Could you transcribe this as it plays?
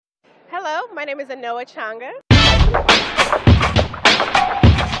Hello, my name is Anoa Changa.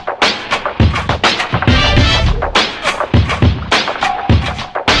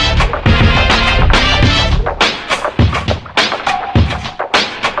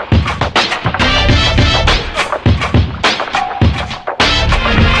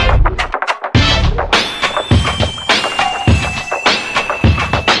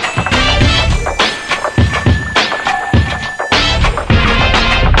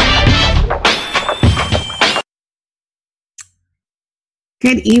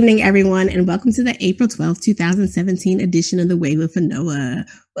 Good evening, everyone, and welcome to the April 12th, 2017 edition of The Way with Anoa.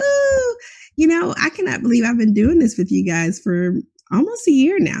 Woo! You know, I cannot believe I've been doing this with you guys for almost a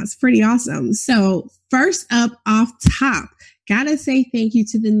year now. It's pretty awesome. So first up off top, gotta say thank you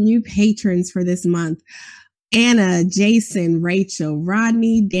to the new patrons for this month. Anna, Jason, Rachel,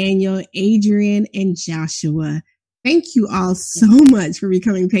 Rodney, Daniel, Adrian, and Joshua. Thank you all so much for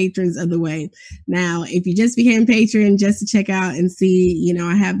becoming patrons of The Way. Now, if you just became a patron just to check out and see, you know,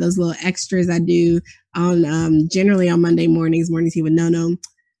 I have those little extras I do on generally on Monday mornings, Morning Tea with No.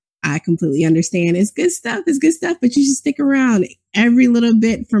 I completely understand. It's good stuff, but you should stick around. Every little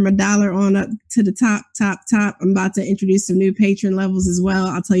bit from $1 on up to the top. I'm about to introduce some new patron levels as well.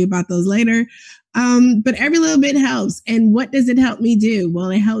 I'll tell you about those later. But every little bit helps. And what does it help me do? Well,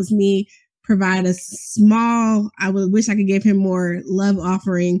 it helps me provide a small, I would wish I could give him more love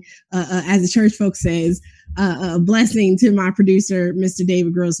offering, as the church folk says, a blessing to my producer, Mr.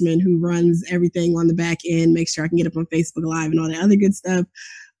 David Grossman, who runs everything on the back end, make sure I can get up on Facebook Live and all that other good stuff.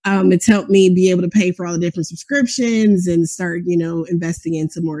 It's helped me be able to pay for all the different subscriptions and start, you know, investing in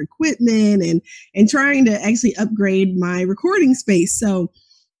some more equipment and trying to actually upgrade my recording space. So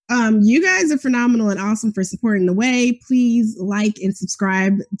you guys are phenomenal and awesome for supporting The Way. Please like and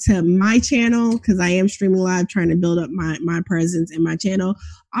subscribe to my channel because I am streaming live, trying to build up my presence in my channel.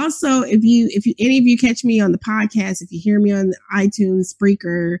 Also, if any of you catch me on the podcast, if you hear me on iTunes,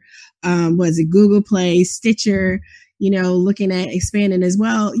 Spreaker, Google Play, Stitcher, you know, looking at expanding as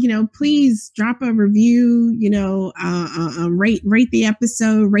well, you know, please drop a review, you know, rate the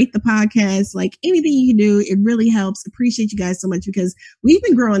episode, rate the podcast, like anything you can do. It really helps. Appreciate you guys so much because we've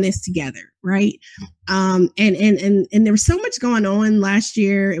been growing this together. Right. And there was so much going on last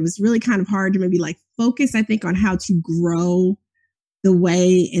year. It was really kind of hard to maybe like focus, I think, on how to grow The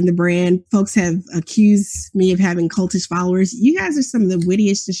Way in the brand. Folks have accused me of having cultish followers. You guys are some of the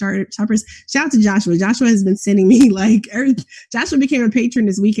wittiest and sharpest. Shout out to Joshua. Joshua has been sending me Joshua became a patron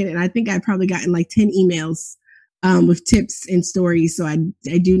this weekend, and I think I've probably gotten like 10 emails with tips and stories. So I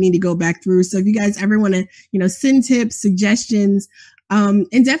do need to go back through. So if you guys ever want to, you know, send tips, suggestions,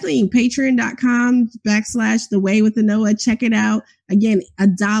 and definitely patreon.com/The Way with Anoa. Check it out. Again,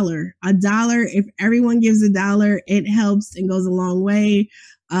 $1. If everyone gives $1, it helps and goes a long way.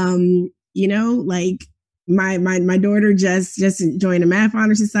 You know, like my daughter just joined a math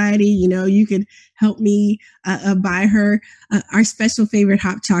honor society. You know, you could help me buy her our special favorite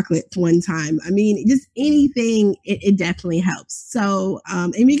hot chocolate one time. I mean, just anything, it definitely helps. So,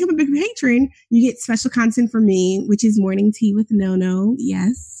 and when you become a big patron, you get special content from me, which is Morning Tea with No.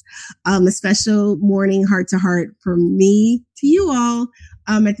 Yes. A special morning heart to heart from me to you all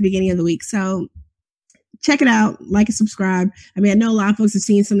at the beginning of the week. So check it out, like and subscribe. I mean, I know a lot of folks have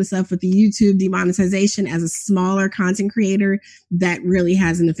seen some of the stuff with the YouTube demonetization. As a smaller content creator, that really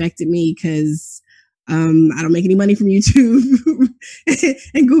hasn't affected me because I don't make any money from YouTube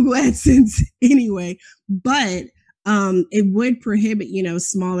and Google AdSense anyway. But it would prohibit, you know,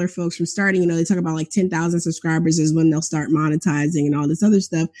 smaller folks from starting. You know, they talk about like 10,000 subscribers is when they'll start monetizing and all this other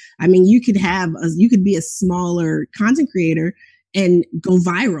stuff. I mean, you could be a smaller content creator and go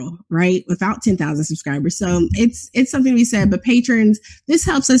viral, right? Without 10,000 subscribers. So it's something we said, but patrons, this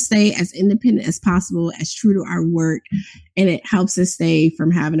helps us stay as independent as possible, as true to our work. And it helps us stay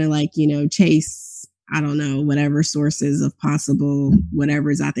from having to like, you know, chase, I don't know, whatever sources of possible, whatever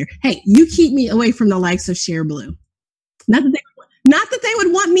is out there. Hey, you keep me away from the likes of Share Blue. Not that they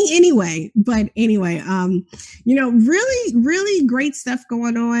would want me anyway, but anyway, you know, really, really great stuff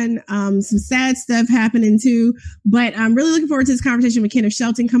going on. Some sad stuff happening too, but I'm really looking forward to this conversation with Kenneth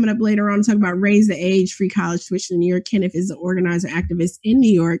Shelton coming up later on to talk about Raise the Age, free college tuition in New York. Kenneth is the organizer activist in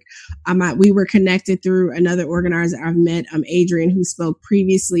New York. We were connected through another organizer I've met, Adrian, who spoke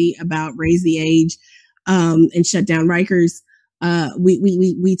previously about Raise the Age, and shut down Rikers.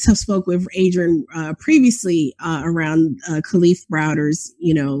 We spoke with Adrian previously around Khalif Browder's,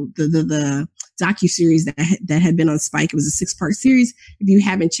 you know, the docuseries that had been on Spike. It was a 6-part series. If you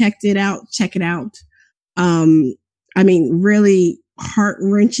haven't checked it out, check it out. I mean, really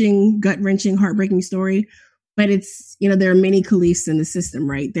heart-wrenching, gut-wrenching, heartbreaking story. but it's, there are many Khalifs in the system,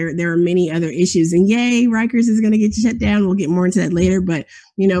 right? There are many other issues, and yay, Rikers is going to get shut down. We'll get more into that later, but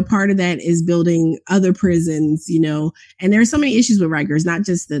part of that is building other prisons, and there are so many issues with Rikers, not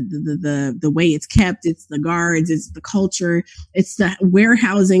just the way it's kept, it's the guards, it's the culture, it's the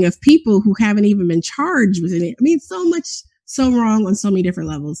warehousing of people who haven't even been charged with it. I mean, so much so wrong on so many different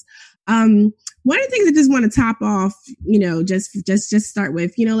levels. One of the things I just want to top off, just start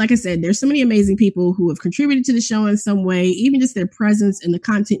with, like I said, there's so many amazing people who have contributed to the show in some way, even just their presence and the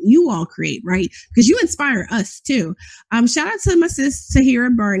content you all create, right? Because you inspire us too. Shout out to my sis,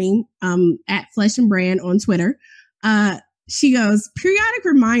 Tahira Barney, at Flesh and Brand on Twitter. She goes, periodic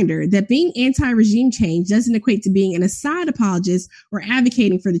reminder that being anti-regime change doesn't equate to being an Assad apologist or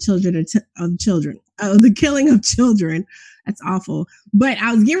advocating for the killing of children. That's awful. But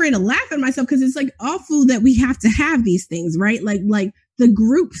I was getting ready to laugh at myself because it's like awful that we have to have these things, right? Like the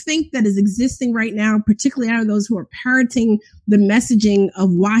group think that is existing right now, particularly out of those who are parroting the messaging of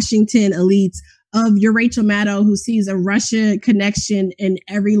Washington elites, of your Rachel Maddow, who sees a Russia connection in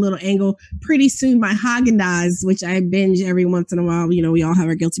every little angle. Pretty soon, my Haagen-Dazs, which I binge every once in a while, we all have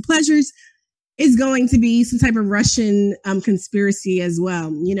our guilty pleasures, is going to be some type of Russian conspiracy as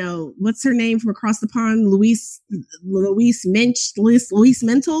well. What's her name from across the pond? Louise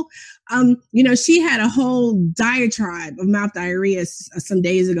Mental. She had a whole diatribe of mouth diarrhea some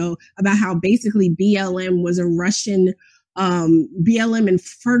days ago about how basically BLM was a Russian, BLM in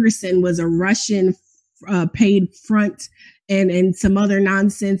Ferguson was a Russian paid front and some other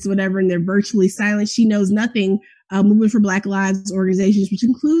nonsense, whatever, and they're virtually silent. She knows nothing. Movement for Black Lives organizations, which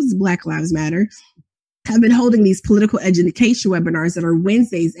includes Black Lives Matter, have been holding these political education webinars that are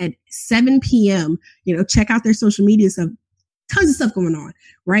Wednesdays at 7 p.m. Check out their social media stuff. Tons of stuff going on,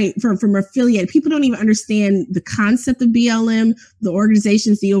 right? From affiliated. People don't even understand the concept of BLM, the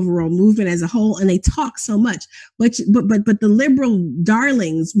organizations, the overall movement as a whole, and they talk so much. But the liberal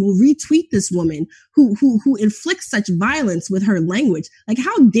darlings will retweet this woman who inflicts such violence with her language. Like,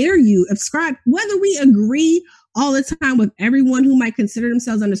 how dare you ascribe, whether we agree all the time with everyone who might consider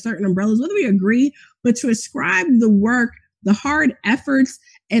themselves under certain umbrellas, whether we agree, but to ascribe the work, the hard efforts,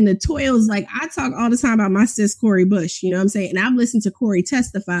 and the toils. Like, I talk all the time about my sis, Cori Bush, you know what I'm saying? And I've listened to Cori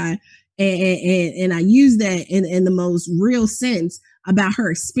testify, and I use that in the most real sense about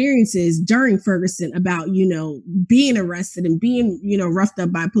her experiences during Ferguson, about, being arrested and being, roughed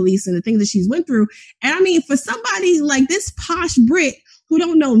up by police and the things that she's went through. And I mean, for somebody like this posh Brit who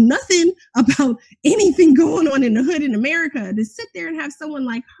don't know nothing about anything going on in the hood in America, to sit there and have someone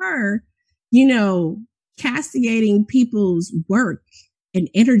like her, castigating people's work and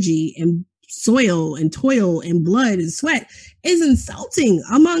energy and soil and toil and blood and sweat is insulting,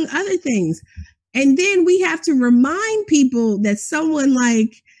 among other things. And then we have to remind people that someone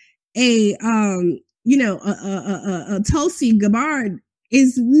like a Tulsi Gabbard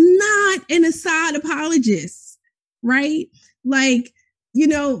is not an Assad apologist, right? Like,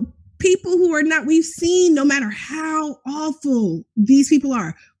 people who are not, we've seen, no matter how awful these people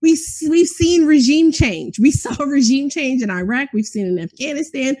are, we've seen regime change. We saw regime change in Iraq. We've seen it in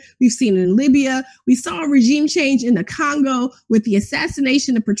Afghanistan. We've seen it in Libya. We saw a regime change in the Congo with the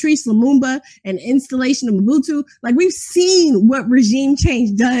assassination of Patrice Lumumba and installation of Mobutu. Like, we've seen what regime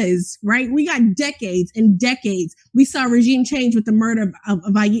change does, right? We got decades and decades. We saw regime change with the murder of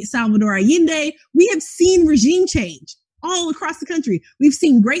Salvador Allende. We have seen regime change all across the country. We've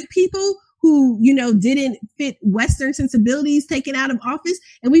seen great people who, didn't fit Western sensibilities taken out of office.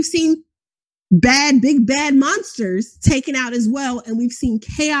 And we've seen big bad monsters taken out as well. And we've seen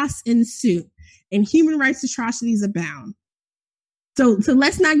chaos ensue and human rights atrocities abound. So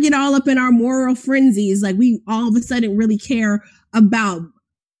let's not get all up in our moral frenzies. Like, we all of a sudden really care about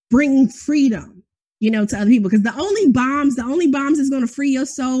bringing freedom, to other people. Because the only bombs that's going to free your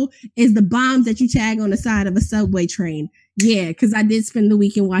soul is the bombs that you tag on the side of a subway train. Yeah, because I did spend the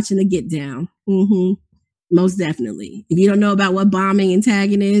weekend watching The Get Down. Most definitely. If you don't know about what bombing and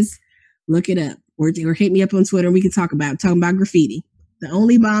tagging is, look it up or hit me up on Twitter. We can talking about graffiti. The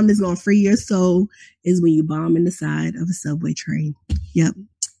only bomb that's going to free your soul is when you bomb in the side of a subway train. Yep,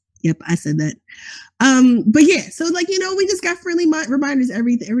 I said that. But yeah, so we just got friendly reminders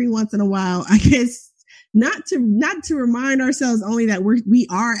every once in a while, I guess. Not to remind ourselves only that we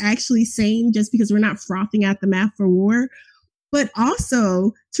are actually sane just because we're not frothing at the mouth for war, but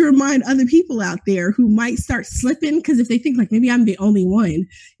also to remind other people out there who might start slipping, because if they think like maybe I'm the only one,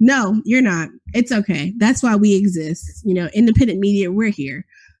 no, you're not. It's okay. That's why we exist. Independent media, we're here.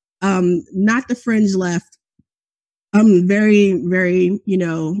 Not the fringe left. I'm very, very,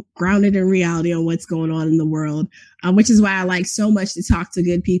 grounded in reality on what's going on in the world, which is why I like so much to talk to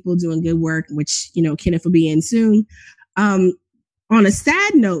good people doing good work, which, Kenneth will be in soon. On a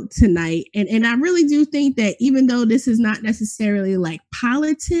sad note tonight, and I really do think that even though this is not necessarily like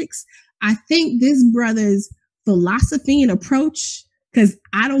politics, I think this brother's philosophy and approach, because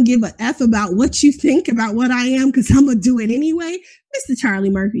I don't give a F about what you think about what I am, because I'm going to do it anyway. Mr. Charlie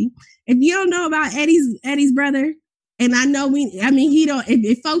Murphy. If you don't know about Eddie's brother, and I know he don't,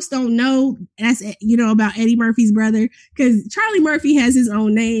 if folks don't know, that's, about Eddie Murphy's brother, because Charlie Murphy has his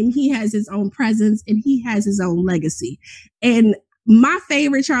own name, he has his own presence, and he has his own legacy. And my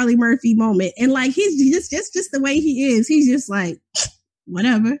favorite Charlie Murphy moment, and like, he's just the way he is, he's just like,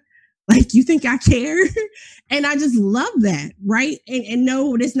 whatever. Like, you think I care? And I just love that, right? And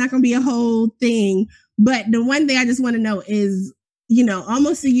no, it's not going to be a whole thing. But the one thing I just want to know is,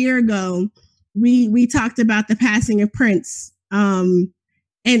 almost a year ago, we talked about the passing of Prince. And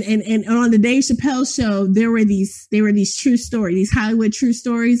on the Dave Chappelle show, there were these true stories, these Hollywood true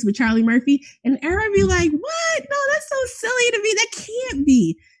stories with Charlie Murphy. And everybody be like, what? No, that's so silly to me. That can't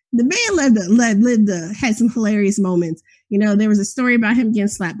be. The man had some hilarious moments. There was a story about him getting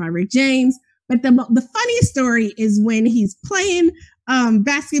slapped by Rick James. But the funniest story is when he's playing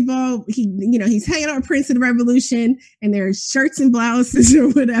basketball. He's hanging out with Prince of the Revolution, and their shirts and blouses or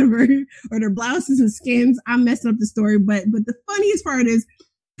whatever, or their blouses and skins. I'm messing up the story, but the funniest part is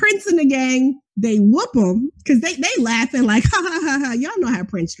Prince and the gang, they whoop him because they laughing like, ha ha ha ha. Y'all know how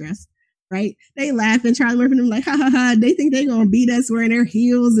Prince dressed, right? They laugh, and Charlie Murphy and them like, ha ha ha. They think they're gonna beat us wearing their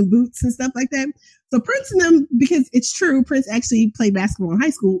heels and boots and stuff like that. So Prince and them, because it's true, Prince actually played basketball in high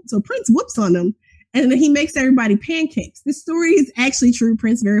school. So Prince whoops on them, and then he makes everybody pancakes. This story is actually true.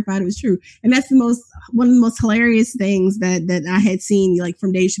 Prince verified it was true. And that's one of the most hilarious things that I had seen, like,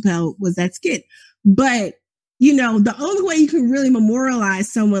 from Dave Chappelle, was that skit. But, the only way you can really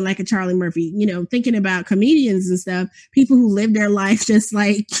memorialize someone like a Charlie Murphy, thinking about comedians and stuff, people who live their life just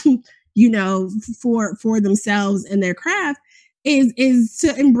like, for themselves and their craft, is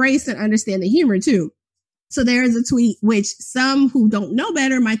to embrace and understand the humor too. So there is a tweet which some who don't know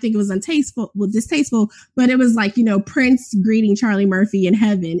better might think it was distasteful, but it was like, Prince greeting Charlie Murphy in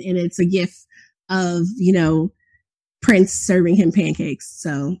heaven, and it's a gif of, Prince serving him pancakes.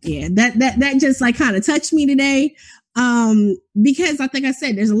 So yeah, that just like kind of touched me today. Because I think I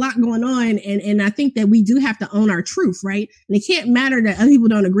said there's a lot going on, and I think that we do have to own our truth, right? And it can't matter that other people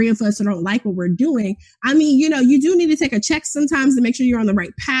don't agree with us or don't like what we're doing. I mean, you do need to take a check sometimes to make sure you're on the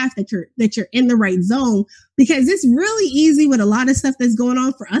right path, that you're in the right zone, because it's really easy with a lot of stuff that's going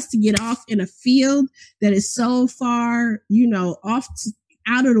on for us to get off in a field that is so far,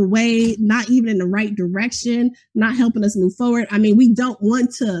 out of the way, not even in the right direction, not helping us move forward. I mean, we don't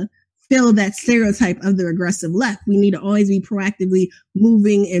want to fill that stereotype of the aggressive left. We need to always be proactively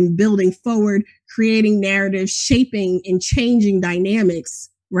moving and building forward, creating narratives, shaping and changing dynamics,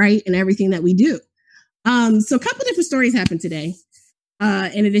 right? And everything that we do. So a couple different stories happened today.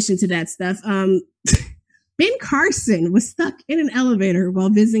 In addition to that stuff, Ben Carson was stuck in an elevator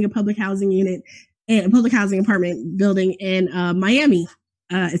while visiting a public housing apartment building in Miami,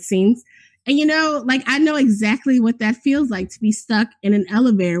 it seems. And, I know exactly what that feels like, to be stuck in an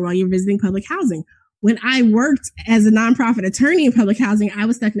elevator while you're visiting public housing. When I worked as a nonprofit attorney in public housing, I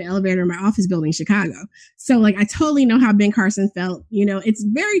was stuck in an elevator in my office building in Chicago. So I totally know how Ben Carson felt. It's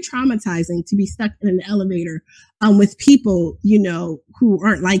very traumatizing to be stuck in an elevator with people, who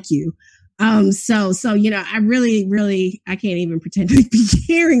aren't like you. So I really, really, I can't even pretend to be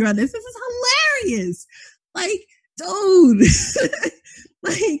caring about this. This is hilarious. Like, dude,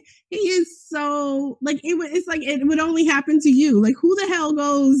 like, he is so, like, it's like it would only happen to you. Like, who the hell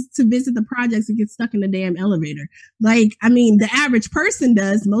goes to visit the projects and gets stuck in the damn elevator? Like, I mean, the average person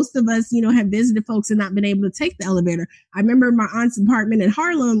does. Most of us, have visited folks and not been able to take the elevator. I remember my aunt's apartment in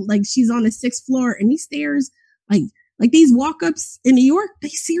Harlem, like, she's on the 6th floor, and these stairs, like these walk-ups in New York, they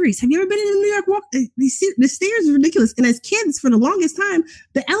serious. Have you ever been in a New York walk? The stairs are ridiculous. And as kids, for the longest time,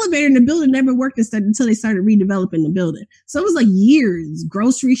 the elevator in the building never worked until they started redeveloping the building. So it was like years,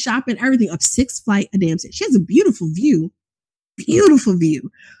 grocery shopping, everything, up 6th flight of damn stairs. She has a beautiful view,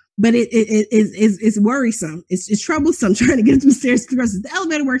 but it's worrisome. It's troublesome trying to get up the stairs. The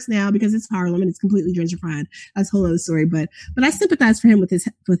elevator works now because it's Harlem and it's completely gentrified. That's a whole other story. But I sympathize for him with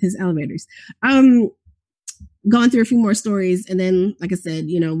his elevators. Going through a few more stories, and then, like I said,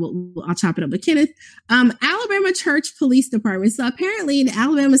 I'll chop it up with Kenneth. Alabama Church Police Department. So apparently the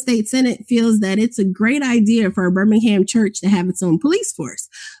Alabama State Senate feels that it's a great idea for a Birmingham church to have its own police force.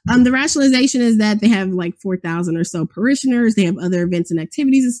 The rationalization is that they have like 4,000 or so parishioners. They have other events and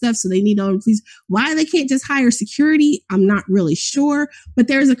activities and stuff. So they need all the police. Why they can't just hire security, I'm not really sure. But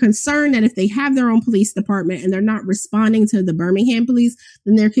there's a concern that if they have their own police department and they're not responding to the Birmingham police,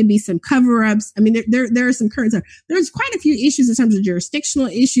 then there could be some cover-ups. I mean, there are some current, there's quite a few issues in terms of jurisdictional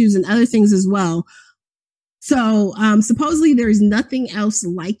issues and other things as well. So supposedly there's nothing else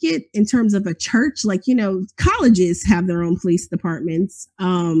like it in terms of a church. Like, you know, colleges have their own police departments.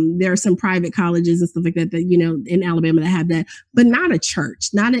 There are some private colleges and stuff like that, you know, in Alabama that have that, but not a church,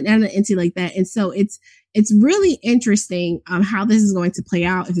 not an entity like that. And so it's really interesting how this is going to play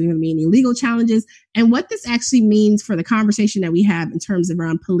out, if there's going to be any legal challenges, and what this actually means for the conversation that we have in terms of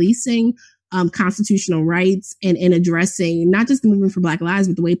around policing, constitutional rights, and addressing not just the movement for Black Lives,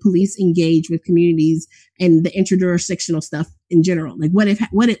 but the way police engage with communities and the interjurisdictional stuff in general. Like, what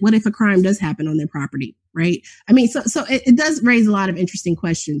if a crime does happen on their property, right? I mean, so it does raise a lot of interesting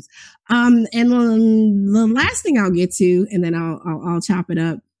questions. And the last thing I'll get to, and then I'll chop it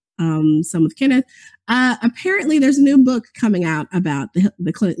up some with Kenneth. Apparently, there's a new book coming out about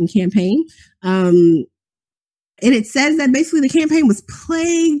the Clinton campaign. And it says that basically the campaign was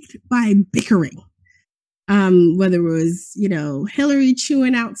plagued by bickering, whether it was, you know, Hillary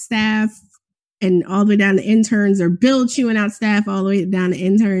chewing out staff and all the way down to interns, or Bill chewing out staff all the way down to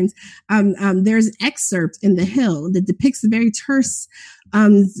interns. There's an excerpt in The Hill that depicts a very terse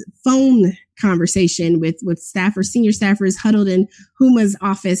phone conversation with staffers, senior staffers huddled in Huma's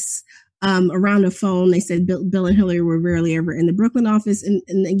office around a phone. They said Bill and Hillary were rarely ever in the Brooklyn office.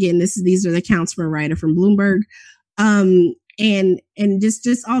 And again, these are the accounts from a writer from Bloomberg. And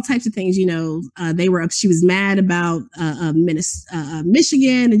just all types of things, you know, they were up. She was mad about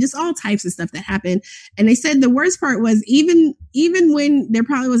Michigan, and just all types of stuff that happened. And they said the worst part was even when there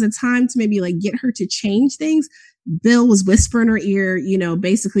probably was a time to maybe like get her to change things, Bill was whispering her ear, you know,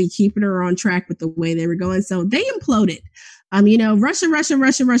 basically keeping her on track with the way they were going. So they imploded. You know, Russia,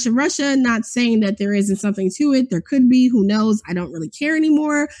 not saying that there isn't something to it. There could be, who knows? I don't really care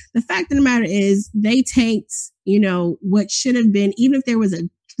anymore. The fact of the matter is they tanked, you know, what should have been, even if there was a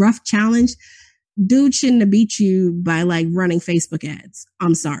rough challenge, dude shouldn't have beat you by like running Facebook ads.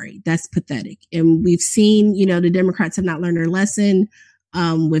 I'm sorry. That's pathetic. And we've seen, you know, the Democrats have not learned their lesson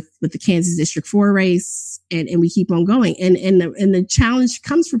with the Kansas District 4 race, and we keep on going. And the challenge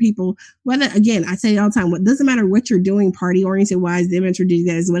comes for people, whether, again, I say it all the time, it doesn't matter what you're doing, party oriented wise, dementor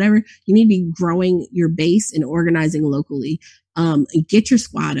guys, whatever, you need to be growing your base and organizing locally. Get your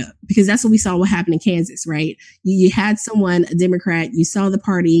squad up, because that's what we saw what happened in Kansas, right? You had someone, a Democrat, you saw the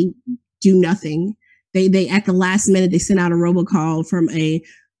party do nothing. They at the last minute, they sent out a robocall from a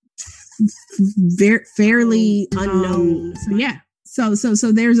fairly unknown. So yeah. So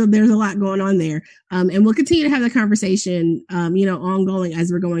there's a lot going on there. And we'll continue to have the conversation, you know, ongoing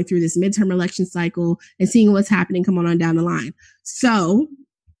as we're going through this midterm election cycle and seeing what's happening come on down the line. So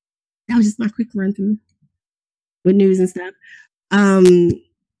that was just my quick run through with news and stuff.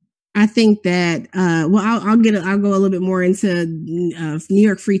 I think that, I'll go a little bit more into New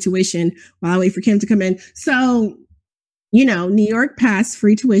York free tuition while I wait for Kim to come in. So, you know, New York passed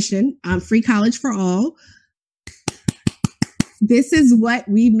free tuition, free college for all. This is what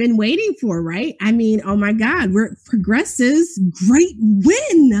we've been waiting for, right? I mean, oh my God, we're progressives. Great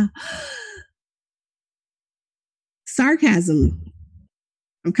win. Sarcasm.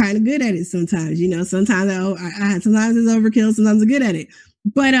 I'm kind of good at it sometimes, you know. Sometimes sometimes it's overkill. Sometimes I'm good at it.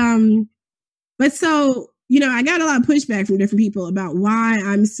 But so, you know, I got a lot of pushback from different people about why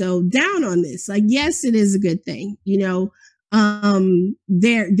I'm so down on this. Like, yes, it is a good thing, you know.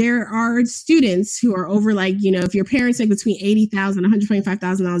 There are students who are over, like, you know, if your parents make between $80,000 and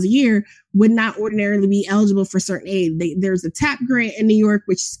 $125,000 a year, would not ordinarily be eligible for certain aid. There's a TAP grant in New York,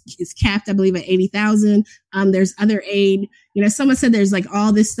 which is capped, I believe, at $80,000. There's other aid. You know, someone said there's like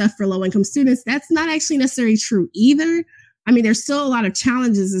all this stuff for low income students. That's not actually necessarily true either. I mean, there's still a lot of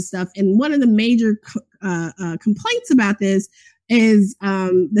challenges and stuff. And one of the major complaints about this is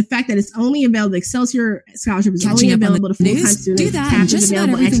the fact that it's only available. The Excelsior Scholarship is only available to full-time students. Do that, and just about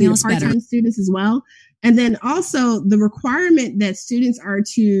everything else better. Part-time students as well. And then also the requirement that students are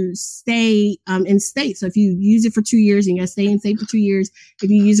to stay in state. So if you use it for 2 years, you got to stay in state for 2 years. If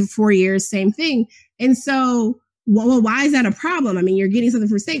you use it for 4 years, same thing. And so, well, why is that a problem? I mean, you're getting something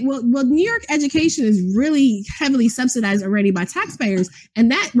from state. Well, New York education is really heavily subsidized already by taxpayers.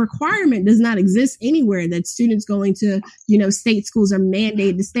 And that requirement does not exist anywhere, that students going to, you know, state schools are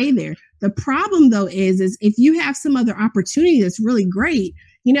mandated to stay there. The problem, though, is if you have some other opportunity that's really great,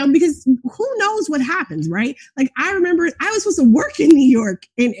 you know, because who knows what happens, right? Like, I remember I was supposed to work in New York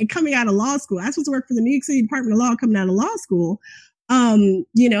and coming out of law school. I was supposed to work for the New York City Department of Law coming out of law school.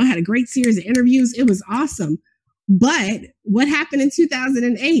 Had a great series of interviews. It was awesome. But what happened in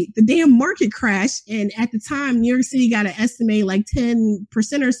 2008? The damn market crashed. And at the time, New York City got to estimate like 10%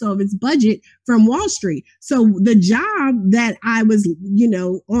 or so of its budget from Wall Street. So the job that I was,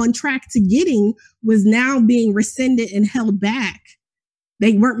 on track to getting was now being rescinded and held back.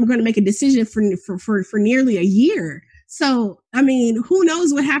 They weren't going to make a decision for nearly a year. So, I mean, who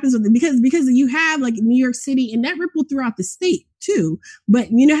knows what happens with it? Because you have like New York City, and that rippled throughout the state too. But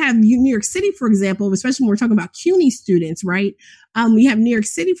have New York City, for example, especially when we're talking about CUNY students, right? We have New York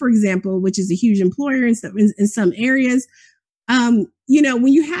City, for example, which is a huge employer in some areas. When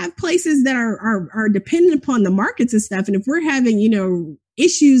you have places that are dependent upon the markets and stuff, and if we're having,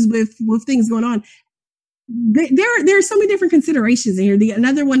 issues with things going on, there are so many different considerations in here.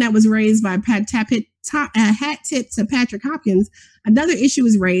 Another one that was raised by hat tip to Patrick Hopkins. Another issue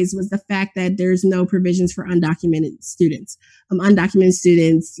was raised was the fact that there's no provisions for undocumented students. Undocumented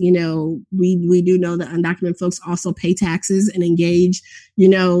students, we do know that undocumented folks also pay taxes and engage,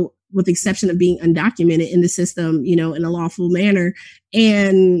 with the exception of being undocumented in the system, in a lawful manner.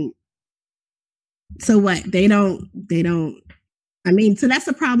 And so what? They don't. So that's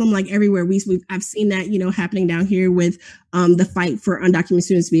a problem like everywhere. I've seen that, happening down here with the fight for undocumented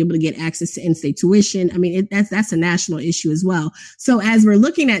students to be able to get access to in-state tuition. I mean, that's a national issue as well. So as we're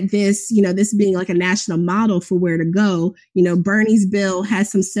looking at this, this being like a national model for where to go, Bernie's bill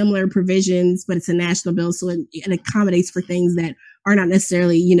has some similar provisions, but it's a national bill. So it accommodates for things that are not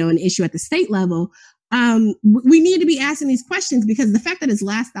necessarily, an issue at the state level. We need to be asking these questions because the fact that it's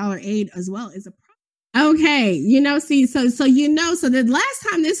last dollar aid as well is a problem. Okay, so the last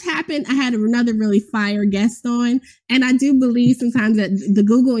time this happened, I had another really fire guest on, and I do believe sometimes that the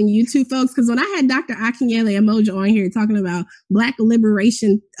Google and YouTube folks, because when I had Dr. Akinyele Emoja on here talking about Black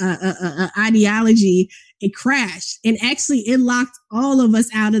liberation ideology, it crashed, and actually it locked all of us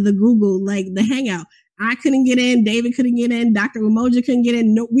out of the Google, like the Hangout. I couldn't get in, David couldn't get in, Dr. Emoja couldn't get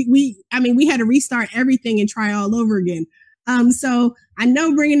in. No, we had to restart everything and try all over again. So I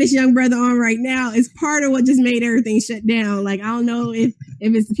know bringing this young brother on right now is part of what just made everything shut down. Like, I don't know if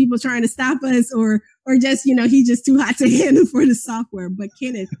it's the people trying to stop us or just, he's just too hot to handle for the software. But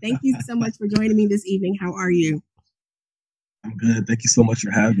Kenneth, thank you so much for joining me this evening. How are you? I'm good. Thank you so much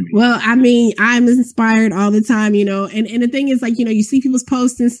for having me. Well, I'm inspired all the time, and the thing is, like, you see people's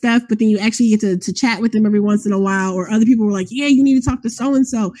posts and stuff, but then you actually get to chat with them every once in a while, or other people were like, yeah, you need to talk to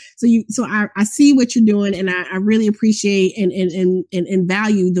so-and-so. So I see what you're doing, and I really appreciate and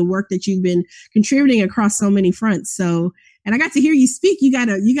value the work that you've been contributing across so many fronts. So, and I got to hear you speak. You got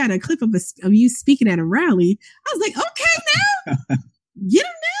a clip of you speaking at a rally. I was like, okay, now get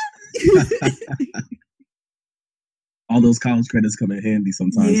him now. All those college credits come in handy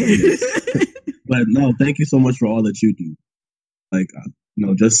sometimes. Yeah. But no, thank you so much for all that you do. Like,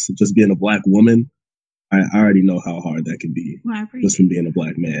 just being a Black woman, I already know how hard that can be, just from being a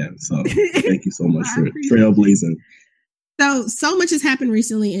Black man. So thank you so much for trailblazing. So much has happened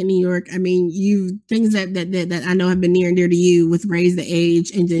recently in New York. I mean, things that I know have been near and dear to you with Raise the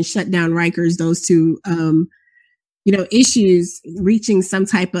Age and then Shut Down Rikers, those two, issues reaching some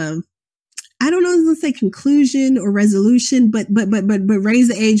type of, I don't know if let's say conclusion or resolution, but Raise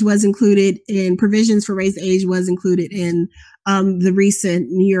the Age was included in provisions for Raise the Age was included in the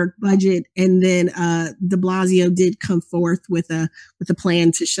recent New York budget, and then de Blasio did come forth with a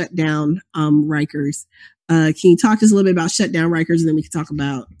plan to shut down Rikers. Can you talk to us a little bit about shut down Rikers, and then we can talk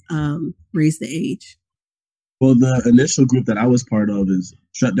about Raise the Age? Well, the initial group that I was part of is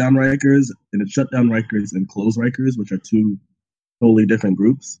Shut Down Rikers, and it's Shut Down Rikers and Close Rikers, which are two totally different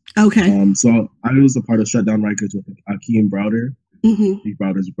groups. Okay. So I was a part of Shut Down Rikers with Akeem Browder, Steve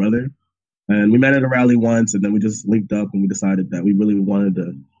Browder's brother. And we met at a rally once, and then we just linked up and we decided that we really wanted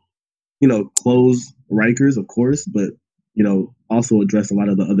to, close Rikers, of course, but, also address a lot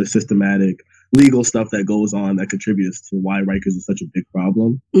of the other systematic legal stuff that goes on that contributes to why Rikers is such a big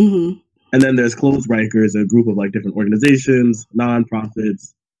problem. Mm-hmm. And then there's Close Rikers, a group of like different organizations,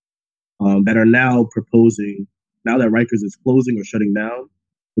 nonprofits, that are now proposing, now that Rikers is closing or shutting down,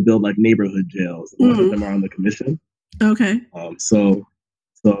 to build like neighborhood jails. Most of them are on the commission. Okay. So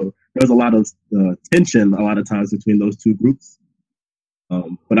there's a lot of tension a lot of times between those two groups.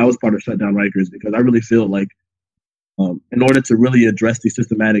 But I was part of Shut Down Rikers because I really feel like in order to really address these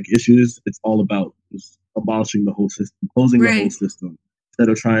systematic issues, it's all about just abolishing the whole system, closing the whole system,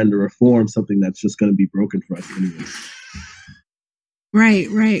 instead of trying to reform something that's just going to be broken for us anyway.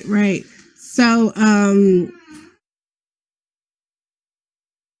 Right. So,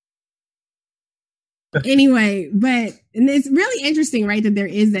 Anyway, and it's really interesting, right, that there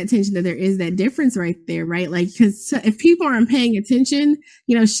is that tension, that there is that difference right there, right? Like, because if people aren't paying attention,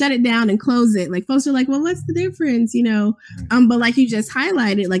 shut it down and close it. Like, folks are like, well, what's the difference, but like you just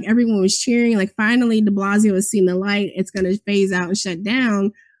highlighted, like everyone was cheering, like finally de Blasio has seen the light, it's going to phase out and shut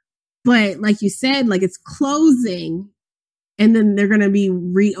down. But like you said, like it's closing, and then they're going to be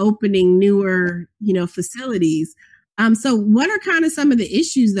reopening newer, facilities. So what are kind of some of the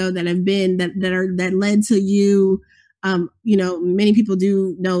issues though that have been that led to you? Many people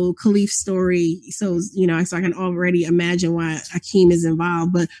do know Khalif's story, so so I can already imagine why Akeem is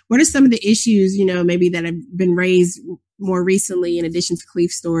involved. But what are some of the issues, maybe that have been raised more recently, in addition to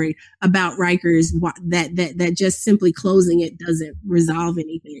Khalif's story, about Rikers that just simply closing it doesn't resolve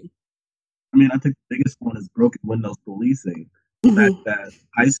anything? I mean, I think the biggest one is broken windows policing. The fact that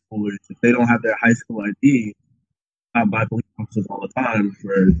high schoolers, if they don't have their high school ID, by police officers all the time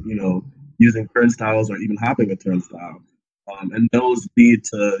for, using turnstiles or even hopping a turnstile. And those lead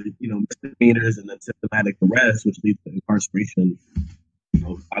to, misdemeanors and then systematic arrests, which leads to incarceration,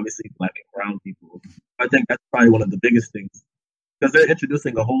 obviously Black and brown people. I think that's probably one of the biggest things, because they're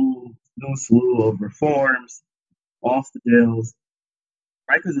introducing a whole new slew of reforms off the jails.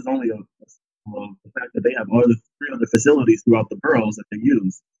 Rikers is only the fact that they have three other facilities throughout the boroughs that they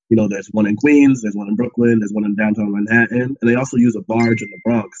use. There's one in Queens, there's one in Brooklyn, there's one in downtown Manhattan, and they also use a barge in the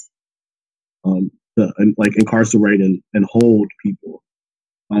Bronx to incarcerate and hold people.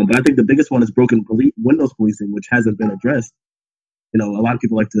 But I think the biggest one is broken windows policing, which hasn't been addressed. A lot of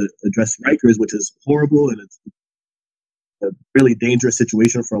people like to address Rikers, which is horrible, and it's a really dangerous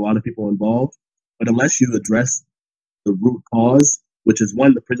situation for a lot of people involved. But unless you address the root cause, which is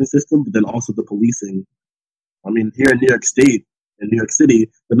one, the prison system, but then also the policing. I mean, here in New York State, in New York City,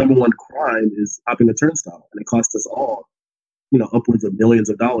 the number one crime is hopping a turnstile, and it costs us all, upwards of millions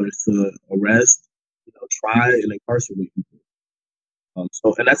of dollars to arrest, try and incarcerate people.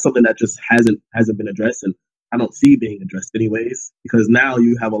 And that's something that just hasn't been addressed, and I don't see being addressed anyways, because now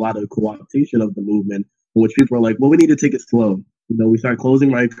you have a lot of co-optation of the movement, in which people are like, well, we need to take it slow. We start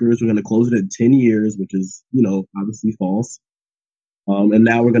closing Rikers, we're going to close it in 10 years, which is, obviously false. And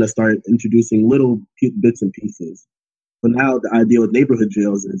now we're going to start introducing little bits and pieces. But now the idea with neighborhood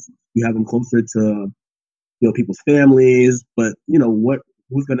jails is you have them closer to, people's families. But who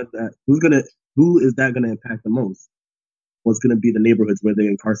is that going to impact the most? Well, it's going to be the neighborhoods where they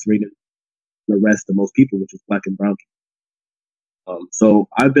incarcerate and arrest the most people, which is Black and brown people. So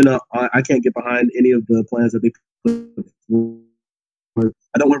I can't get behind any of the plans that they put forward.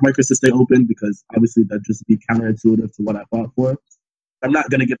 I don't want Rikers to stay open, because obviously that just be counterintuitive to what I fought for. I'm not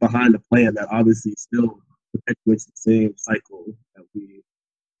going to get behind a plan that obviously still perpetuates the same cycle that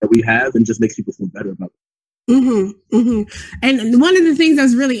we have, and just makes people feel better about it. And one of the things that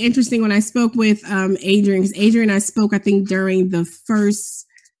was really interesting when I spoke with Adrian, because Adrian and I spoke, I think, during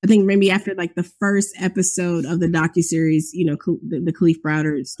maybe after like the first episode of the docuseries, the Khalif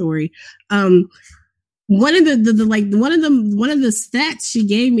Browder story. One of the stats she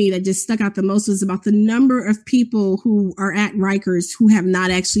gave me that just stuck out the most was about the number of people who are at Rikers who have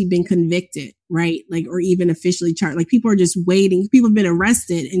not actually been convicted, right? Like, or even officially charged. Like, people are just waiting. People have been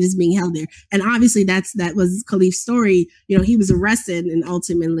arrested and just being held there. And obviously that was Khalif's story. He was arrested, and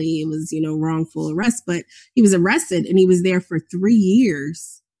ultimately it was, wrongful arrest, but he was arrested and he was there for 3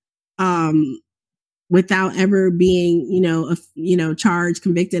 years. Without ever being, charged,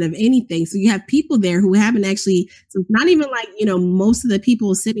 convicted of anything. So you have people there who haven't actually, so it's not even like, most of the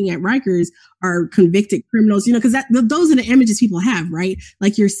people sitting at Rikers are convicted criminals, because those are the images people have, right?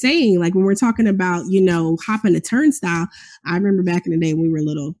 Like you're saying, like when we're talking about, hopping a turnstile, I remember back in the day when we were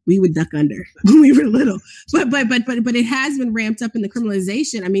little, we would duck under when we were little, but it has been ramped up in the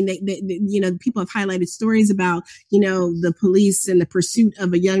criminalization. I mean, they people have highlighted stories about, the police and the pursuit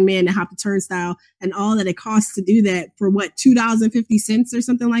of a young man to hop a turnstile and all that it costs to do that for what, $2.50 or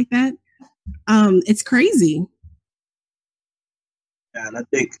something like that. It's crazy. Yeah, and I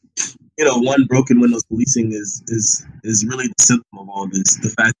think, one, broken windows policing is really the symptom of all this. The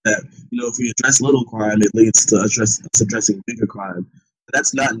fact that, if we address little crime, it leads to addressing bigger crime. And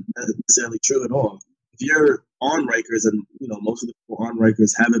that's not necessarily true at all. If you're on Rikers, and, most of the people on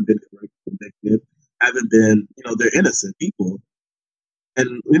Rikers haven't been convicted, haven't been, they're innocent people.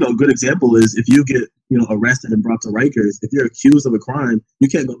 And, a good example is if you get, arrested and brought to Rikers, if you're accused of a crime, you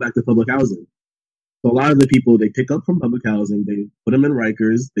can't go back to public housing. So a lot of the people, they pick up from public housing, they put them in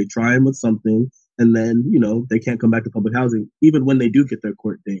Rikers, they try them with something, and then, they can't come back to public housing, even when they do get their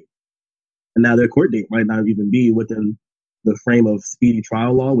court date. And now their court date might not even be within the frame of speedy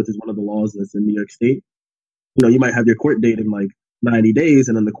trial law, which is one of the laws that's in New York State. You might have your court date in like 90 days,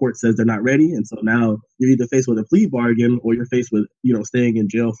 and then the court says they're not ready, and so now you're either faced with a plea bargain or you're faced with staying in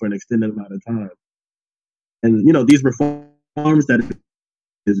jail for an extended amount of time. And these reforms that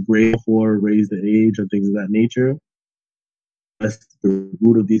is great for raise the age or things of that nature. That's the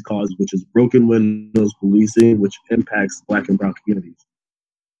root of these causes, which is broken windows policing, which impacts Black and brown communities.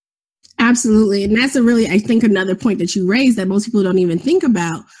 Absolutely. And that's I think another point that you raised that most people don't even think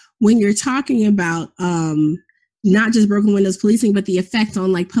about when you're talking about not just broken windows policing, but the effect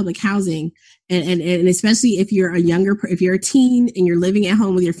on like public housing. And especially if you're if you're a teen and you're living at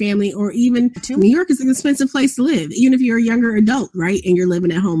home with your family, or even New York is an expensive place to live, even if you're a younger adult, right? And you're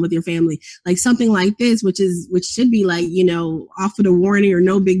living at home with your family, like something like this, which should be like, off with a warning or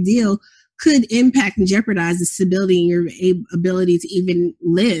no big deal, could impact and jeopardize the stability and your ability to even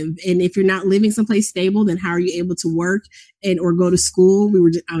live. And if you're not living someplace stable, then how are you able to work or go to school?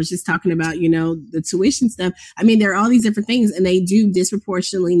 I was just talking about, the tuition stuff. I mean, there are all these different things, and they do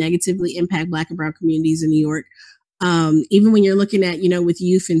disproportionately negatively impact Black and brown communities in New York. Even when you're looking at, with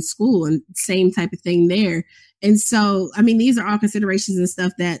youth in school, and same type of thing there. And so, I mean, these are all considerations and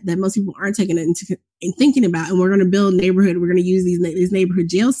stuff that most people aren't taking into and thinking about. And we're going to build we're going to use this neighborhood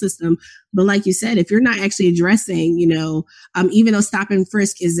jail system. But like you said, if you're not actually addressing, even though stop and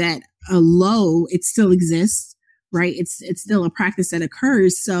frisk is at a low, it still exists, right? It's still a practice that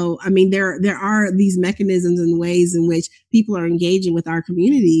occurs. So, I mean, there are these mechanisms and ways in which people are engaging with our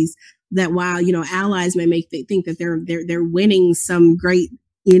communities that while, allies may think that they're winning some great,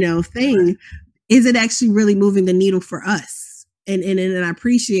 thing, is it actually really moving the needle for us? And I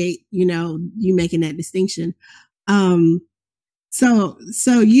appreciate, you making that distinction. So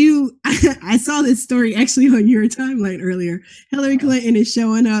I saw this story actually on your timeline earlier. Hillary Clinton is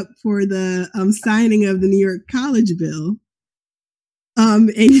showing up for the signing of the New York college bill.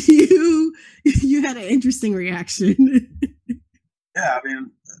 And you had an interesting reaction. Yeah, I mean,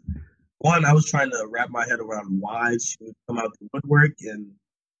 one, I was trying to wrap my head around why she would come out the woodwork. And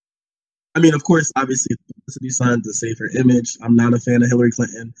I mean, of course, obviously, publicity stunt to save her image. I'm not a fan of Hillary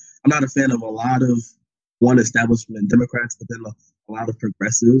Clinton. I'm not a fan of a lot of establishment Democrats, but then a lot of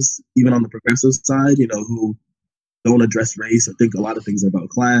progressives, even on the progressive side, who don't address race or think a lot of things are about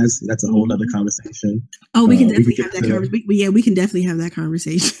class. That's a whole other conversation. Oh, we can definitely have that conversation. Yeah, we can definitely have that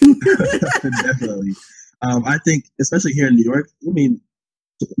conversation. Definitely. I think, especially here in New York, I mean,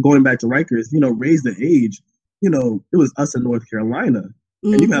 going back to Rikers, raise the age, it was us in North Carolina.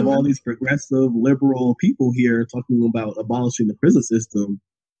 And you have all these progressive, liberal people here talking about abolishing the prison system.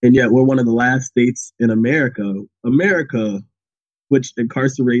 And yet we're one of the last states in America, which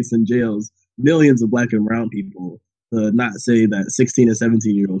incarcerates and jails millions of Black and brown people, to not say that 16 and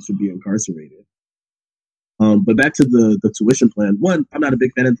 17-year-olds should be incarcerated. But back to the tuition plan. One, I'm not a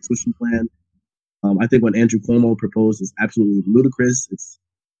big fan of the tuition plan. I think what Andrew Cuomo proposed is absolutely ludicrous. It's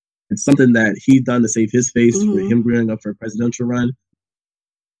something that he's done to save his face for him gearing up for a presidential run.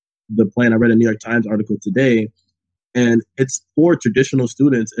 The plan, I read a New York Times article today, and it's for traditional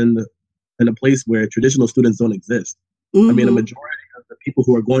students in a place where traditional students don't exist. I mean, a majority of the people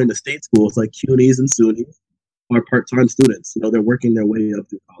who are going to state schools like CUNYs and SUNYs are part-time students. They're working their way up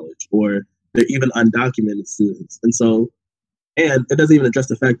through college, or they're even undocumented students. And it doesn't even address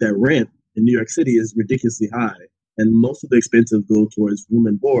the fact that rent in New York City is ridiculously high. And most of the expenses go towards room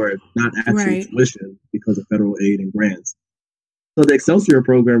and board, not actual tuition, because of federal aid and grants. So the Excelsior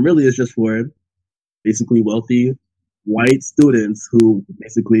program really is just for basically wealthy white students who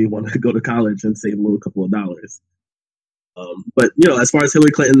basically want to go to college and save a couple of dollars. But, as far as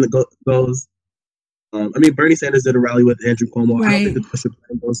Hillary Clinton goes, I mean, Bernie Sanders did a rally with Andrew Cuomo. Right. I don't think the tuition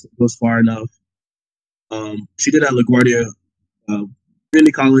plan goes far enough. She did at LaGuardia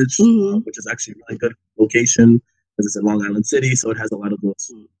Community College, which is actually a really good location because it's in Long Island City, so it has a lot of those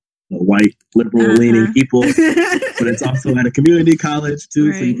white, liberal-leaning people. But it's also at a community college,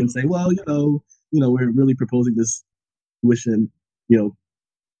 too, so you can say, well, we're really proposing this tuition,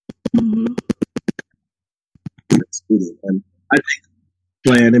 And I think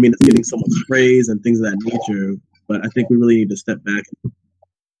plan, I mean, it's getting so much praise and things of that nature, but I think we really need to step back and,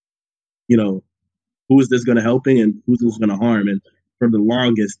 who is this going to help and who's this going to harm? And for the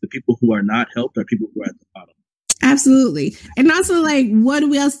longest, the people who are not helped are people who are at the bottom. Absolutely. And also, like, what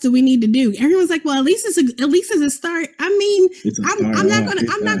else do we need to do? Everyone's like, well, at least it's a start. I mean,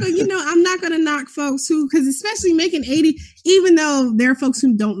 I'm not gonna knock folks because especially making 80, even though there are folks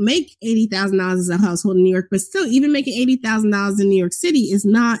who don't make $80,000 as a household in New York, but still, even making $80,000 in New York City is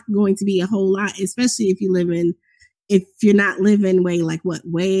not going to be a whole lot, especially if you're not living way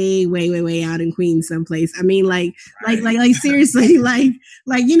out in Queens someplace. I mean, like seriously, I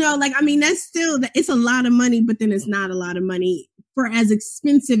mean, that's still, it's a lot of money, but then it's not a lot of money for as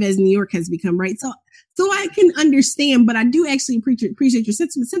expensive as New York has become, right? So I can understand, but I do actually appreciate your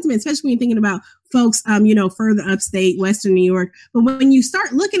sentiment, especially when you're thinking about folks, further upstate, Western New York. But when you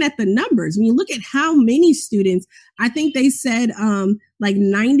start looking at the numbers, when you look at how many students, I think they said like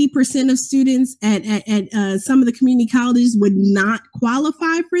 90% of students at some of the community colleges would not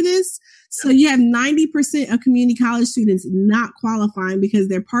qualify for this. So you have 90% of community college students not qualifying because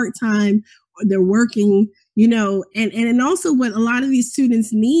they're part-time, or they're working, and also what a lot of these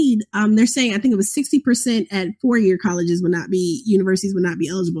students need, they're saying, I think it was 60% at four-year colleges universities would not be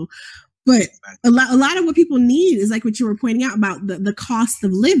eligible. But a lot of what people need is like what you were pointing out about the cost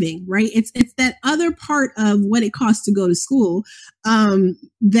of living, right? It's that other part of what it costs to go to school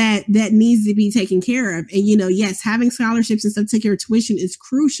that needs to be taken care of. And, yes, having scholarships and stuff to take care of tuition is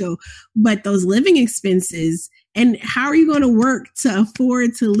crucial, but those living expenses, and how are you going to work to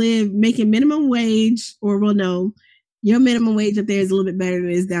afford to live making minimum wage, or no, your minimum wage up there is a little bit better than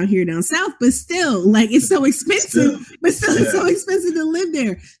it is down here down south, but still, like, it's so expensive, it's so expensive to live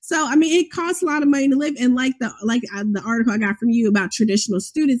there. So, I mean, it costs a lot of money to live. And like the article I got from you about traditional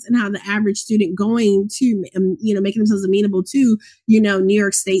students and how the average student going to, making themselves amenable to, New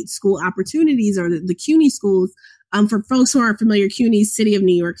York State school opportunities or the CUNY schools. For folks who aren't familiar, CUNY, City of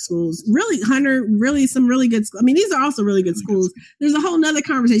New York schools, really, Hunter, really some really good schools. I mean, these are also really good schools. There's a whole nother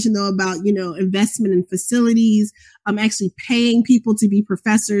conversation though about, investment in facilities, actually paying people to be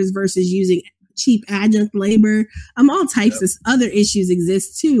professors versus using cheap adjunct labor. All types of other issues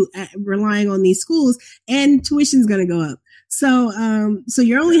exist too, relying on these schools, and tuition's going to go up. So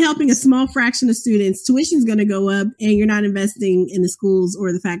you're only helping a small fraction of students. Tuition's going to go up, and you're not investing in the schools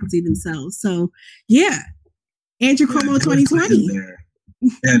or the faculty themselves. So yeah. Andrew Cuomo 2020.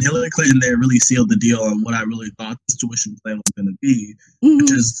 And Hillary Clinton there really sealed the deal on what I really thought this tuition plan was going to be,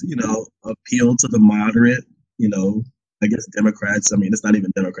 which is, appeal to the moderate, I guess Democrats. I mean, it's not even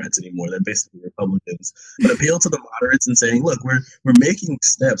Democrats anymore. They're basically Republicans. But appeal to the moderates and saying, look, we're making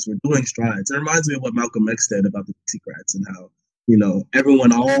steps. We're doing strides. It reminds me of what Malcolm X said about the Dixiecrats and how,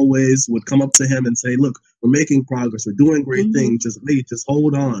 everyone always would come up to him and say, look, we're making progress. We're doing great things. Just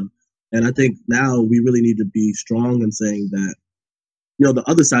hold on. And I think now we really need to be strong in saying that, the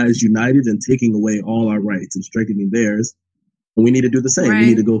other side is united in taking away all our rights and strengthening theirs. And we need to do the same. Right. We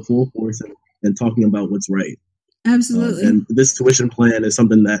need to go full force and talking about what's right. Absolutely. And this tuition plan is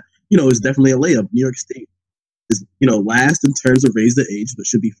something that, is definitely a layup. New York State is, last in terms of raise the age, but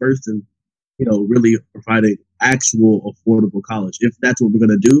should be first in, really providing actual affordable college, if that's what we're going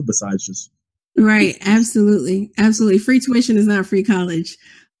to do, besides just. Right. Absolutely. Absolutely. Free tuition is not free college.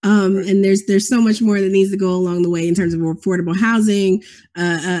 And there's so much more that needs to go along the way in terms of affordable housing,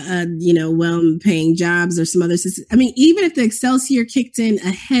 well-paying jobs or some other systems. I mean, even if the Excelsior kicked in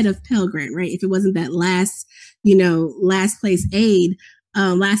ahead of Pell Grant, right? If it wasn't that last place aid,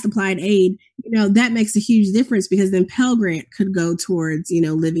 last applied aid, that makes a huge difference, because then Pell Grant could go towards,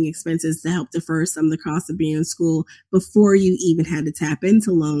 living expenses to help defer some of the costs of being in school before you even had to tap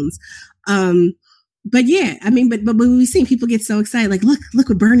into loans. But yeah, I mean, but when we've seen people get so excited, like, look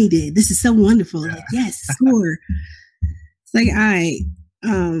what Bernie did. This is so wonderful. Like, yes, score. It's like, I've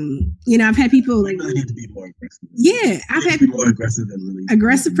had people like, really need to be more aggressive. Yeah, I've had people more aggressive and really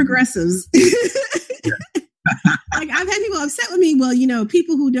aggressive progressives. Like, I've had people upset with me. Well,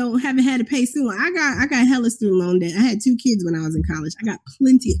 people who haven't had to pay student loan. I got hella student loan debt. I had 2 kids when I was in college. I got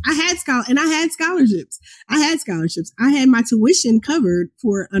plenty. I had scholarships. I had my tuition covered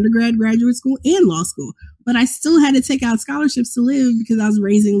for undergrad, graduate school, and law school. But I still had to take out scholarships to live because I was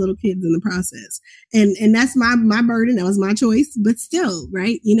raising little kids in the process. And that's my burden. That was my choice. But still,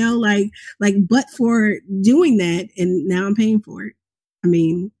 right? But for doing that, and now I'm paying for it. I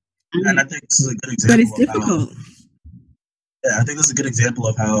mean. And I think this is a good example. But it's difficult. I think this is a good example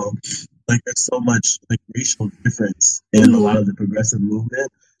of how, there's so much racial difference in a lot of the progressive movement.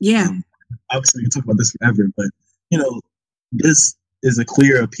 Yeah. Obviously, we can talk about this forever, but this is a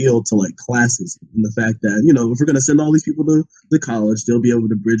clear appeal to classes, and the fact that if we're going to send all these people to college, they'll be able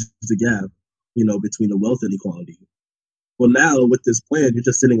to bridge the gap, between the wealth inequality. Well, now with this plan, you're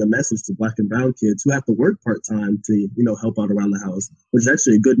just sending a message to Black and brown kids who have to work part-time to, help out around the house, which is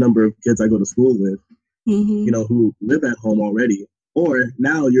actually a good number of kids I go to school with, who live at home already. Or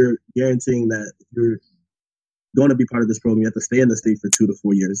now you're guaranteeing that if you're going to be part of this program, you have to stay in the state for 2 to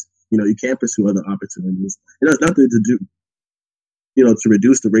 4 years. You can't pursue other opportunities. It's nothing to do, to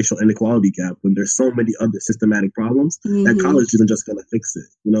reduce the racial inequality gap when there's so many other systematic problems that college isn't just going to fix it.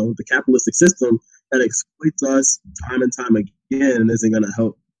 The capitalistic system that exploits us time and time again isn't going to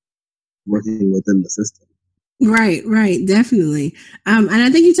help working within the system. Right, definitely. And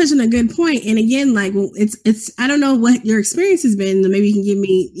I think you touched on a good point. And again, like, well, it's. I don't know what your experience has been. Maybe you can give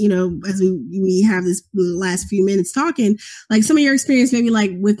me, as we have this last few minutes talking, like some of your experience, maybe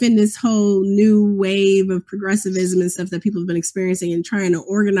like within this whole new wave of progressivism and stuff that people have been experiencing and trying to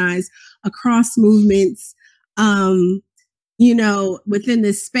organize across movements. Within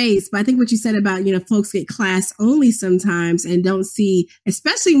this space. But I think what you said about, folks get class only sometimes and don't see,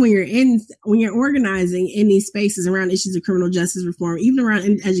 especially when you're organizing in these spaces around issues of criminal justice reform, even around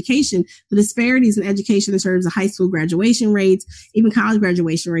education, the disparities in education in terms of high school graduation rates, even college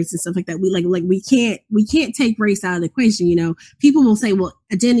graduation rates and stuff like that. We can't take race out of the equation. People will say, well,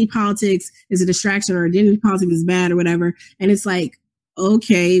 identity politics is a distraction or identity politics is bad or whatever. And it's like,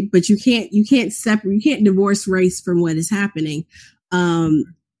 okay, but you can't divorce race from what is happening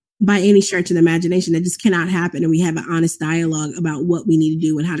by any stretch of the imagination. That just cannot happen. And we have an honest dialogue about what we need to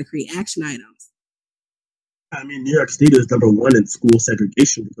do and how to create action items. I mean, New York State is number one in school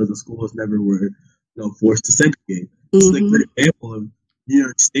segregation because the schools never were, forced to segregate. It's like, for example, of New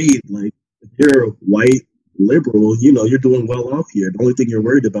York State, like, if you're white, liberal, you're doing well off here. The only thing you're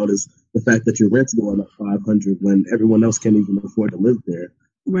worried about is the fact that your rent's going up $500 when everyone else can't even afford to live there.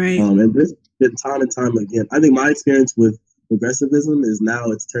 Right. And there's been time and time again. I think my experience with progressivism is now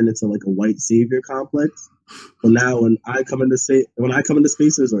it's turned into like a white savior complex. So now when I come into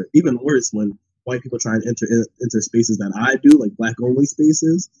spaces, or even worse, when white people try and enter spaces that I do, like black only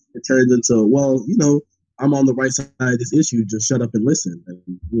spaces, it turns into, well, I'm on the right side of this issue. Just shut up and listen.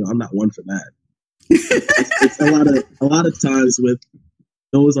 And I'm not one for that. It's a lot of times with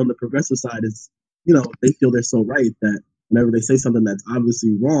those on the progressive side is, they feel they're so right that whenever they say something that's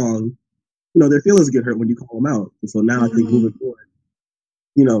obviously wrong, their feelings get hurt when you call them out. And so now I think moving forward,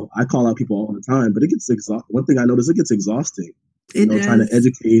 I call out people all the time, but it gets exhausting. One thing I notice, it gets exhausting. Trying to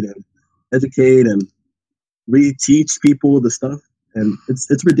educate and re-teach people the stuff. And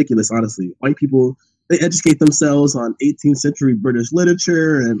it's ridiculous, honestly. White people, they educate themselves on 18th century British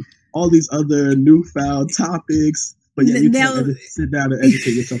literature and all these other newfound topics, but yet you can't sit down and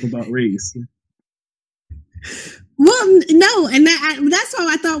educate yourself about race. Well, no, and that's why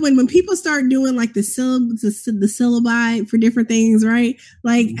I thought when people start doing like the syllabi for different things, right?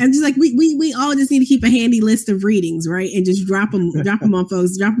 Like, I'm just like, we all just need to keep a handy list of readings, right? And just drop them on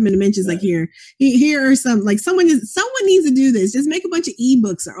folks, drop them in the mentions. Like here are some, like someone needs to do this. Just make a bunch of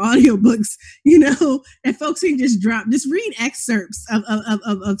ebooks or audiobooks, and folks can just read excerpts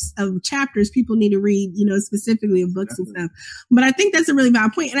of chapters people need to read, specifically of books and stuff. But I think that's a really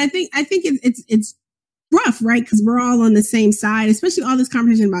valid point. And I think it's rough, right? Because we're all on the same side, especially all this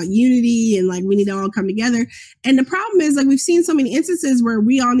conversation about unity and like we need to all come together. And the problem is, like, we've seen so many instances where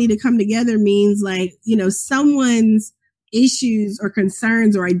we all need to come together means like, someone's issues or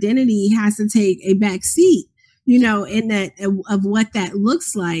concerns or identity has to take a back seat, in that of what that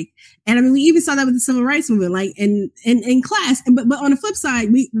looks like. And I mean, we even saw that with the civil rights movement, like in class. But on the flip side,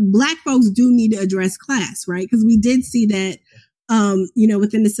 Black folks do need to address class, right? Because we did see that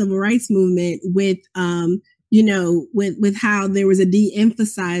within the civil rights movement with how there was a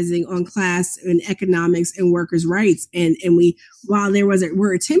de-emphasizing on class and economics and workers' rights. And while there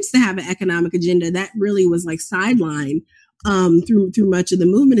were attempts to have an economic agenda, that really was like sidelined through much of the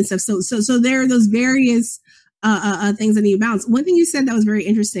movement and stuff. So there are those various things that need balance. One thing you said that was very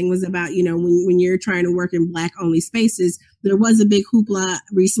interesting was about, when you're trying to work in Black only spaces, there was a big hoopla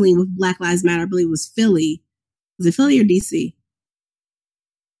recently with Black Lives Matter. I believe it was Philly. Was it Philly or DC?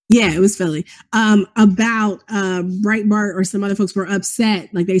 Yeah, it was Philly. About Breitbart or some other folks were upset,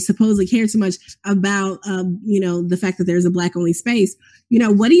 like they supposedly cared so much about the fact that there's a Black only space.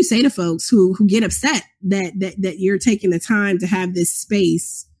 What do you say to folks who get upset that you're taking the time to have this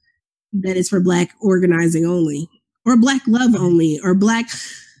space that is for Black organizing only, or Black love only, or Black,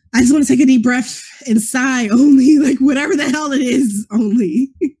 I just want to take a deep breath and sigh only, like whatever the hell it is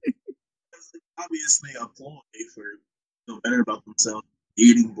only? Obviously a ploy for feel better about themselves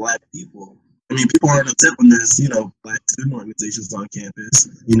aiding Black people. I mean, people aren't upset when there's, Black student organizations on campus,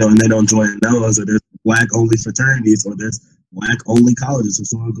 and they don't join those, or there's Black only fraternities, or there's Black only colleges,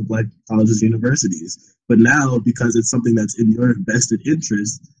 historical Black colleges, universities. But now, because it's something that's in your vested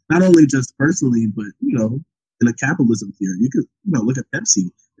interest, not only just personally, but, in a capitalism theory, you could, look at Pepsi.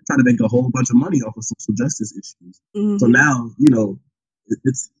 They're trying to make a whole bunch of money off of social justice issues. Mm-hmm. So now,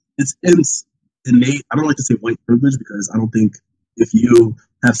 it's innate. I don't like to say white privilege, because I don't think if you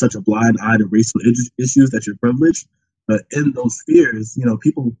have such a blind eye to racial issues that you're privileged. But in those spheres,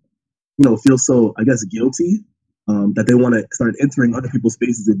 people, feel so, I guess, guilty that they want to start entering other people's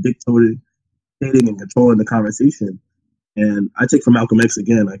spaces and dictating and controlling the conversation. And I take from Malcolm X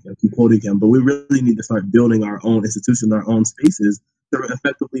again, I keep quoting him, but we really need to start building our own institutions, our own spaces that are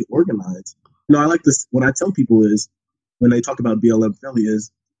effectively organized. I like this, what I tell people is, when they talk about BLM Philly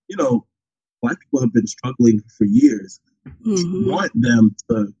is, Black people have been struggling for years. Mm-hmm. We want them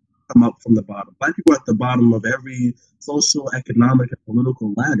to come up from the bottom. Black people are at the bottom of every social, economic, and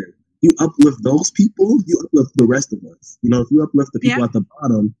political ladder. You uplift those people, you uplift the rest of us. If you uplift the people at the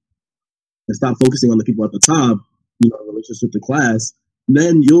bottom and stop focusing on the people at the top, relationship to class,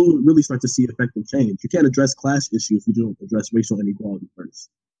 then you'll really start to see effective change. You can't address class issues if you don't address racial inequality first.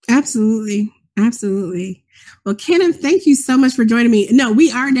 Absolutely. Absolutely. Well, Kenneth, thank you so much for joining me. No,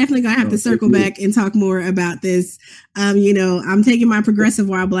 we are definitely going to have to circle back and talk more about this. I'm taking my Progressive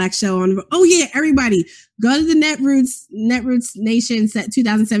While Black show on. Oh yeah, everybody go to the Netroots Nation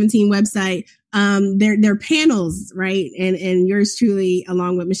 2017 website. Their panels, right? And yours truly,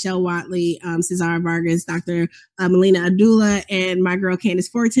 along with Michelle Watley, Cesar Vargas, Dr. Melina Abdullah, and my girl Candace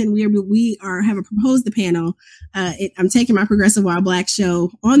Fortin. We have a proposed panel. I'm taking my Progressive While Black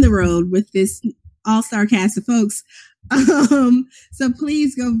show on the road with this all-star cast of folks. So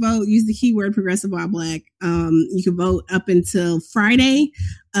please go vote. Use the keyword Progressive While Black. You can vote up until Friday.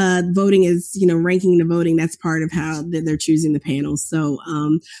 Voting is, ranking the voting. That's part of how they're choosing the panels. So,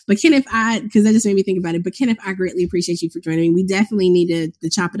 but Kenneth, because that just made me think about it. But Kenneth, I greatly appreciate you for joining me. We definitely need to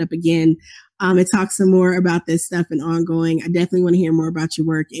chop it up again. And talk some more about this stuff and ongoing. I definitely want to hear more about your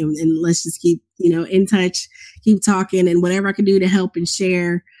work, and let's just keep, in touch, keep talking, and whatever I can do to help and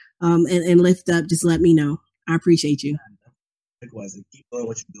share, and lift up, just let me know. I appreciate you. Likewise, and keep doing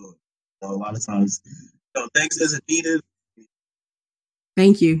what you're doing. A lot of times, thanks isn't needed.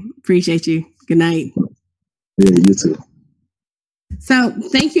 Thank you. Appreciate you. Good night. Yeah, you too. So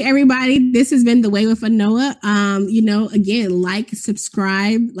thank you, everybody. This has been The Way with Noah. Again,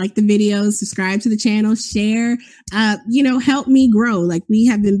 subscribe, like the videos, subscribe to the channel, share, help me grow. Like, we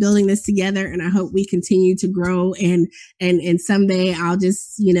have been building this together, and I hope we continue to grow. And someday I'll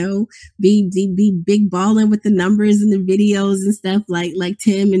just, be big balling with the numbers and the videos and stuff like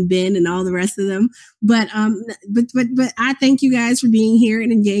Tim and Ben and all the rest of them. But I thank you guys for being here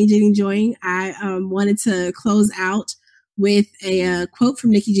and engaging, enjoying. I wanted to close out with a quote from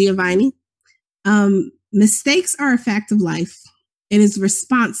Nikki Giovanni. Mistakes are a fact of life. It is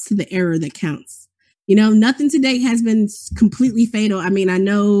response to the error that counts. Nothing to date has been completely fatal. I mean, I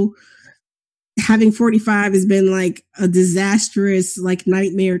know having 45 has been like a disastrous,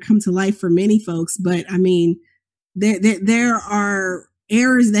 nightmare come to life for many folks. But I mean, there are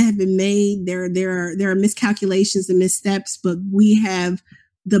errors that have been made. There are miscalculations and missteps, but we have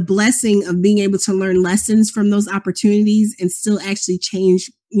the blessing of being able to learn lessons from those opportunities and still actually change,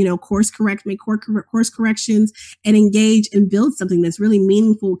 course corrections, and engage and build something that's really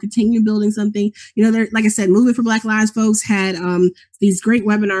meaningful, continue building something. They're, like I said, Movement for Black Lives folks had these great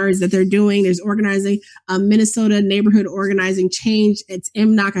webinars that they're doing. There's organizing, Minnesota Neighborhood Organizing Change. It's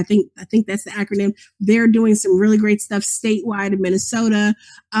MNOC. I think that's the acronym. They're doing some really great stuff statewide in Minnesota.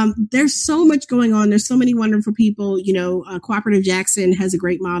 There's so much going on. There's so many wonderful people. Cooperative Jackson has a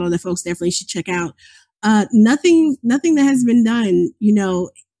great model that folks definitely should check out. Nothing that has been done,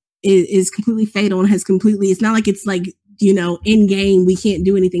 is completely fatal and it's not like it's in game, we can't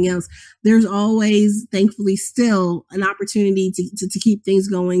do anything else. There's always, thankfully, still an opportunity to keep things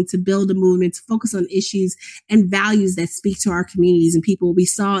going, to build a movement, to focus on issues and values that speak to our communities and people. We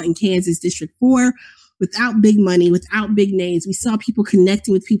saw in Kansas District 4, without big money, without big names, we saw people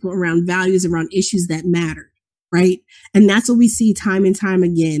connecting with people around values, around issues that matter. Right. And that's what we see time and time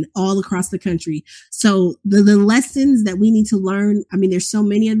again all across the country. So the lessons that we need to learn, I mean, there's so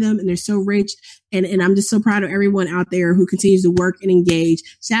many of them and they're so rich. And I'm just so proud of everyone out there who continues to work and engage.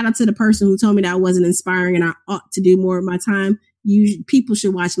 Shout out to the person who told me that I wasn't inspiring and I ought to do more of my time. People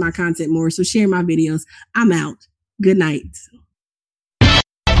should watch my content more. So share my videos. I'm out. Good night.